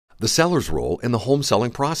The seller's role in the home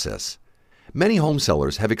selling process. Many home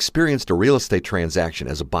sellers have experienced a real estate transaction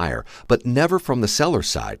as a buyer, but never from the seller's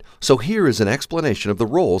side, so here is an explanation of the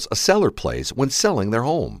roles a seller plays when selling their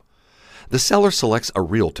home. The seller selects a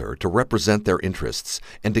realtor to represent their interests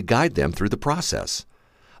and to guide them through the process.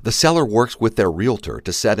 The seller works with their realtor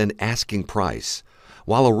to set an asking price.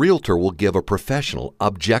 While a realtor will give a professional,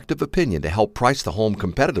 objective opinion to help price the home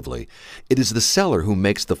competitively, it is the seller who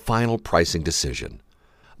makes the final pricing decision.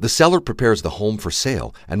 The seller prepares the home for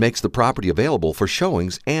sale and makes the property available for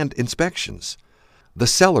showings and inspections. The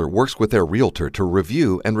seller works with their realtor to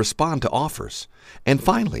review and respond to offers. And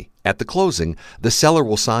finally, at the closing, the seller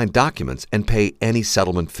will sign documents and pay any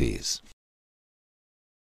settlement fees.